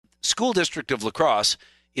school district of La Crosse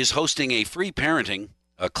is hosting a free parenting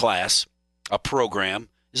class, a program.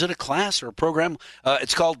 Is it a class or a program?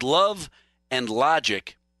 It's called Love and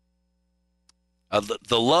Logic.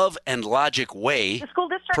 The Love and Logic Way The school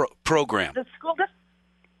district program. The school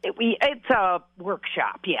district. It's a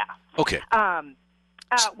workshop. Yeah. Okay.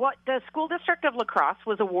 What the school district of La Crosse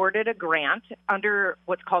was awarded a grant under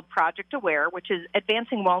what's called Project Aware, which is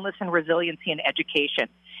Advancing Wellness and Resiliency in Education.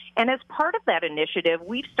 And as part of that initiative,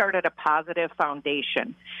 we've started a positive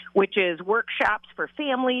foundation, which is workshops for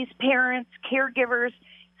families, parents, caregivers,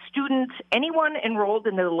 students, anyone enrolled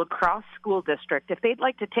in the La Crosse School District. If they'd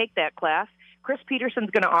like to take that class, Chris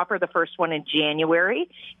Peterson's going to offer the first one in January,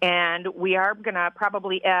 and we are going to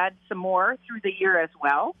probably add some more through the year as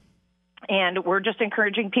well. And we're just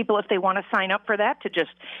encouraging people, if they want to sign up for that, to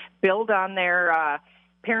just build on their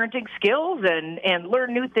parenting skills and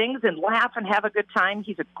learn new things and laugh and have a good time.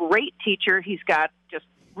 He's a great teacher. He's got just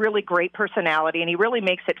really great personality, and he really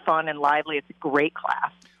makes it fun and lively. It's a great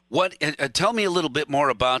class. Tell me a little bit more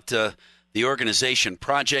about the organization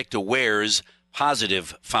Project Aware's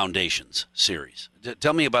Positive Foundations series.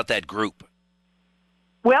 Tell me about that group.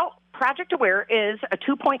 Well, Project Aware is a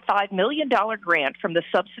 $2.5 million grant from the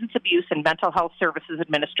Substance Abuse and Mental Health Services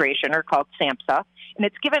Administration, or called SAMHSA, and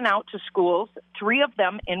it's given out to schools, 3 of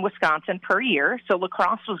them in Wisconsin per year. So La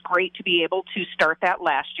Crosse was great to be able to start that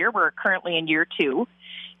last year. We're currently in year 2.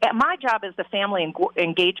 And my job as the family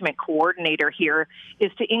engagement coordinator here is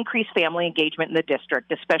to increase family engagement in the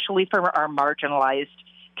district, especially for our marginalized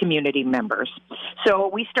community members. So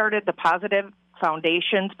we started the Positive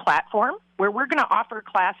Foundations platform, where we're going to offer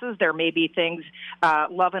classes. There may be things,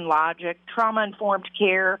 Love and Logic, trauma-informed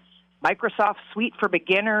care, Microsoft Suite for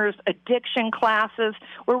beginners, addiction classes.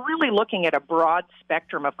 We're really looking at a broad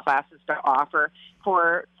spectrum of classes to offer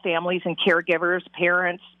for families and caregivers,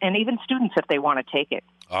 parents, and even students if they want to take it.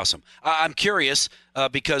 Awesome. I'm curious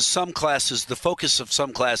because some classes, the focus of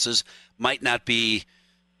some classes might not be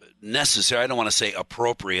necessary. I don't want to say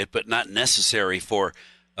appropriate, but not necessary for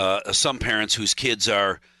some parents whose kids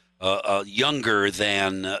are younger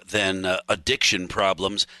than addiction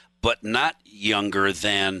problems, but not younger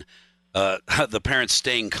than the parents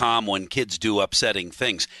staying calm when kids do upsetting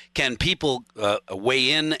things. Can people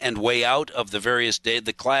weigh in and weigh out of the various days?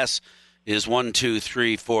 The class is 1, 2,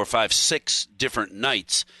 3, 4, 5, 6 different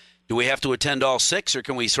nights. Do we have to attend all 6, or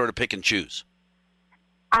can we sort of pick and choose?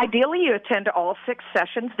 Ideally, you attend all 6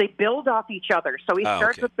 sessions. They build off each other. So he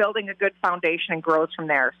starts with building a good foundation and grows from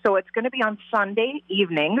there. So it's going to be on Sunday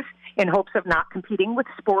evenings in hopes of not competing with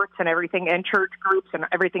sports and everything, and church groups and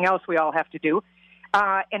everything else we all have to do.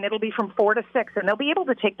 And it'll be from 4 to 6, and they'll be able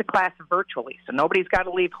to take the class virtually. So nobody's got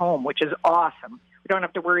to leave home, which is awesome. We don't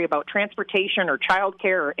have to worry about transportation or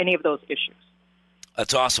childcare or any of those issues.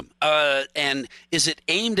 That's awesome. And is it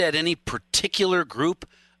aimed at any particular group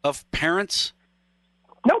of parents?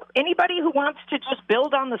 Nope. Anybody who wants to just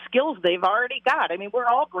build on the skills they've already got. I mean, we're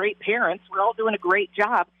all great parents. We're all doing a great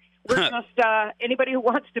job. We're just anybody who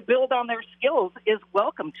wants to build on their skills is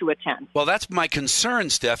welcome to attend. Well, that's my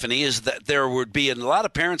concern, Stephanie, is that there would be a lot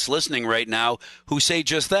of parents listening right now who say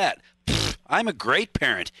just that. I'm a great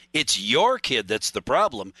parent. It's your kid that's the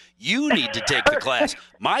problem. You need to take the class.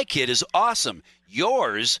 My kid is awesome.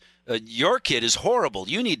 Your kid is horrible.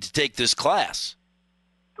 You need to take this class.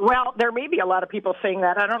 Well, there may be a lot of people saying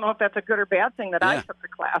that. I don't know if that's a good or bad thing that I took the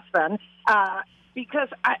class then, because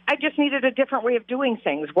I just needed a different way of doing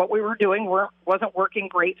things. What we were doing wasn't working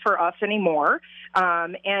great for us anymore,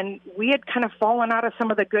 and we had kind of fallen out of some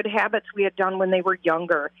of the good habits we had done when they were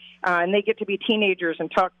younger, and they get to be teenagers and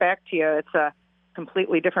talk back to you. It's a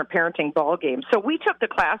completely different parenting ballgame. So we took the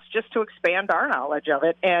class just to expand our knowledge of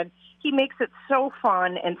it, and he makes it so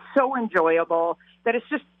fun and so enjoyable that it's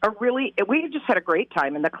just we just had a great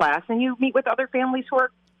time in the class, and you meet with other families who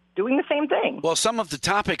are doing the same thing. Well, some of the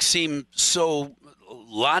topics seem so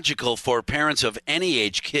logical for parents of any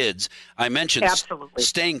age kids. I mentioned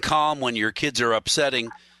staying calm when your kids are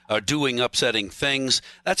doing upsetting things.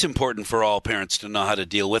 That's important for all parents to know how to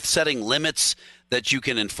deal with. Setting limits that you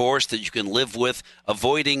can enforce, that you can live with,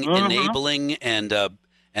 avoiding enabling and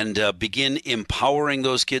begin empowering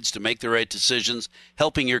those kids to make the right decisions,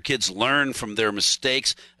 helping your kids learn from their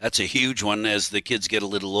mistakes. That's a huge one as the kids get a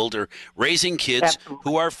little older. Raising kids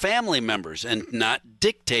who are family members and not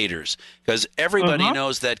dictators, because everybody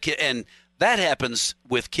knows that kid. And that happens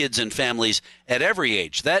with kids and families at every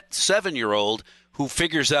age. That 7-year-old who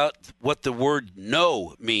figures out what the word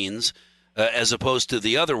no means as opposed to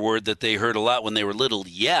the other word that they heard a lot when they were little,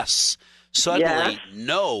 yes. Suddenly,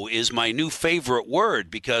 no is my new favorite word,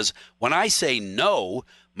 because when I say no,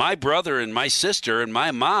 my brother and my sister and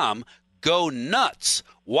my mom go nuts.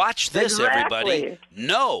 Watch this, everybody.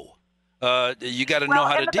 No. You got to know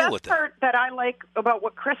how to deal with it. The best part that I like about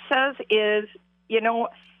what Chris says is,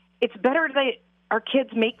 it's better that our kids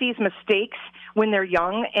make these mistakes when they're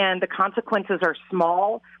young and the consequences are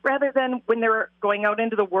small rather than when they're going out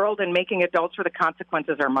into the world and making adults where the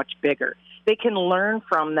consequences are much bigger. They can learn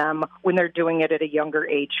from them when they're doing it at a younger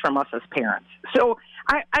age from us as parents. So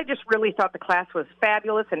I just really thought the class was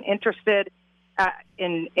fabulous and interested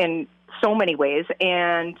in so many ways,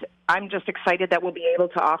 and I'm just excited that we'll be able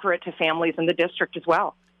to offer it to families in the district as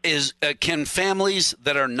well. Can families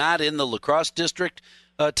that are not in the La Crosse district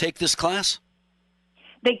take this class?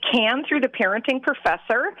 They can through the parenting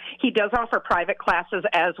professor. He does offer private classes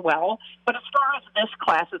as well. But as far as this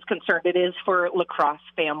class is concerned, it is for La Crosse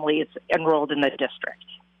families enrolled in the district.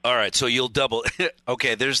 All right, so you'll double.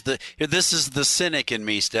 Okay, this is the cynic in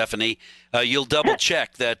me, Stephanie. You'll double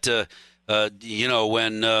check that.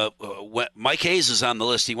 When Mike Hayes is on the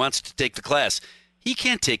list, he wants to take the class. He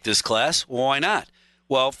can't take this class. Well, why not?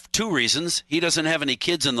 Well, 2 reasons. He doesn't have any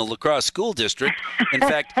kids in the La Crosse school district. In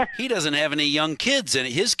fact, he doesn't have any young kids, and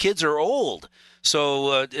his kids are old.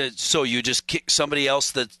 So you just kick somebody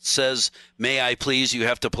else that says, "May I please?" You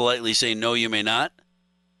have to politely say, "No, you may not."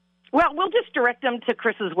 Well, we'll just direct them to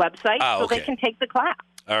Chris's website so they can take the class.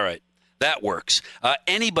 All right. That works.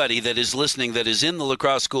 Anybody that is listening that is in the La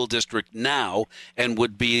Crosse School District now and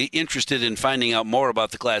would be interested in finding out more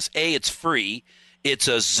about the class, it's free. It's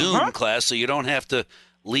a Zoom class, so you don't have to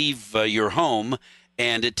leave your home,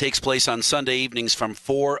 and it takes place on Sunday evenings from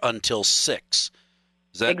 4 until 6.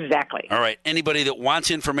 Is that exactly? All right. Anybody that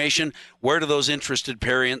wants information, where do those interested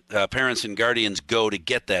parents and guardians go to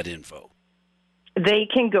get that info? They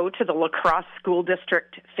can go to the La Crosse School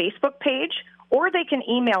District Facebook page, or they can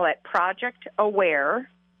email at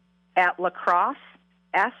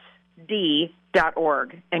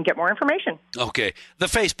projectaware@lacrossesd.org and get more information. Okay. The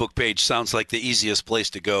Facebook page sounds like the easiest place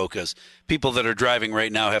to go because people that are driving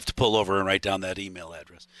right now have to pull over and write down that email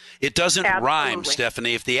address. It doesn't rhyme,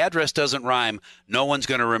 Stephanie. If the address doesn't rhyme, no one's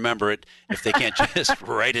going to remember it if they can't just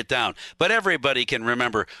write it down. But everybody can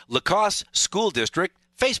remember La Crosse School District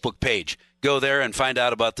Facebook page. Go there and find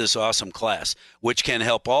out about this awesome class, which can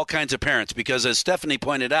help all kinds of parents because, as Stephanie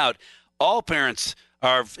pointed out, all parents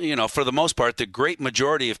are, for the most part, the great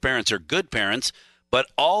majority of parents are good parents, but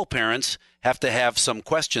all parents have to have some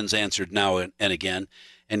questions answered now and again,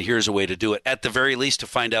 and here's a way to do it. At the very least, to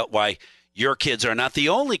find out why your kids are not the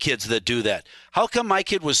only kids that do that. How come my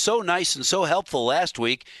kid was so nice and so helpful last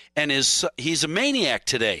week, and he's a maniac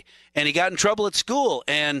today, and he got in trouble at school,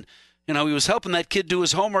 and he was helping that kid do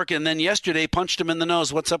his homework, and then yesterday punched him in the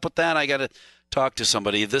nose. What's up with that? I got to talk to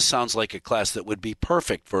somebody. This sounds like a class that would be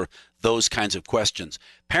perfect for those kinds of questions.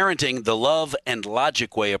 Parenting the Love and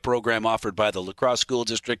Logic Way, a program offered by the La Crosse School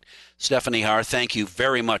District. Stefani Haar, thank you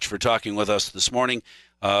very much for talking with us this morning.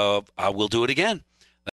 We'll do it again.